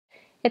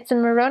It's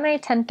in Moroni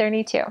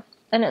 10:32,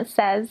 and it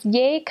says,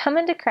 "Yea, come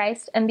unto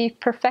Christ, and be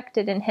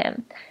perfected in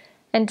him,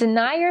 and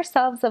deny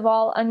yourselves of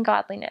all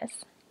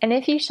ungodliness. And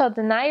if ye shall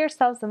deny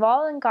yourselves of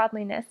all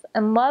ungodliness,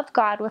 and love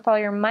God with all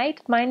your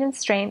might, mind, and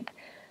strength,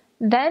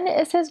 then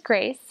is his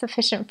grace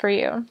sufficient for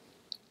you,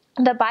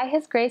 that by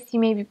his grace ye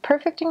may be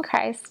perfect in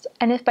Christ.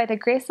 And if by the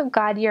grace of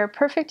God ye are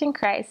perfect in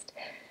Christ,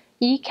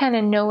 ye can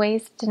in no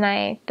ways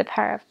deny the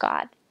power of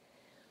God."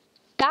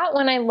 That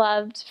one I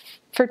loved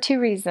for two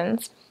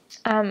reasons.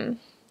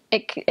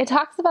 It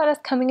talks about us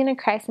coming into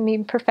Christ and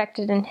being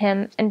perfected in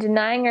him and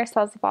denying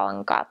ourselves of all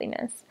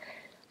ungodliness.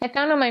 I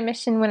found on my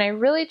mission when I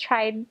really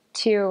tried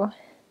to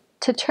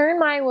turn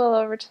my will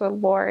over to the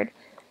Lord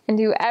and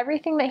do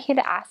everything that he'd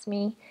asked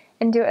me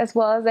and do it as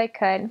well as I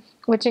could,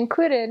 which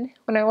included,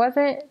 when I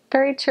wasn't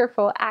very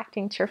cheerful,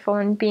 acting cheerful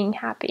and being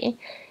happy.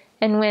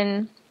 And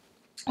when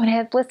I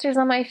had blisters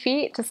on my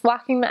feet, just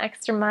walking the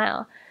extra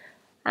mile.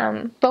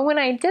 But when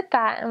I did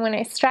that and when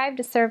I strived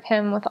to serve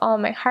him with all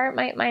my heart,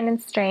 might, mind,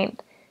 and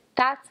strength,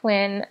 that's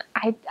when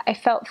I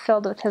felt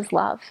filled with his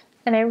love.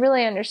 And I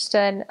really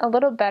understood a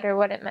little better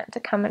what it meant to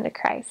come into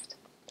Christ.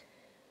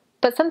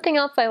 But something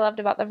else I loved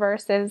about the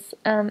verse is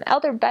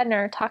Elder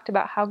Bednar talked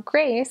about how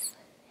grace,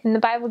 in the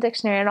Bible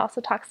dictionary, it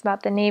also talks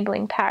about the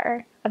enabling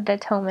power of the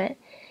atonement.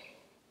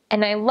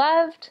 And I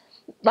loved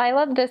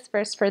this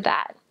verse for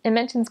that. It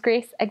mentions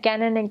grace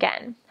again and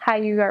again, how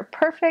you are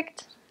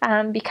perfect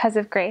because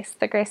of grace,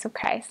 the grace of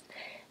Christ.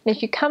 And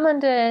if you come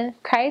unto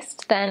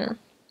Christ, then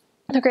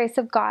the grace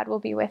of God will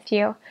be with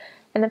you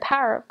and the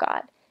power of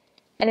God.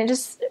 And it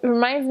just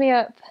reminds me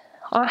of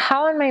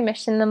how on my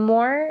mission, the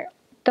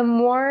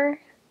more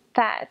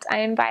that I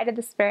invited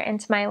the Spirit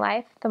into my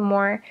life, the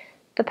more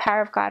the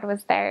power of God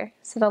was there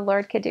so the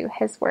Lord could do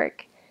his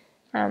work.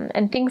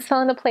 And things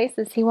fell into place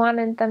as he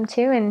wanted them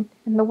to, and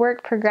the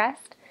work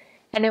progressed.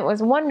 And it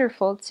was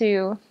wonderful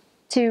to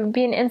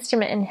be an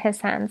instrument in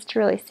his hands to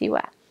really see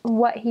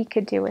what he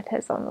could do with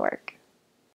his own work.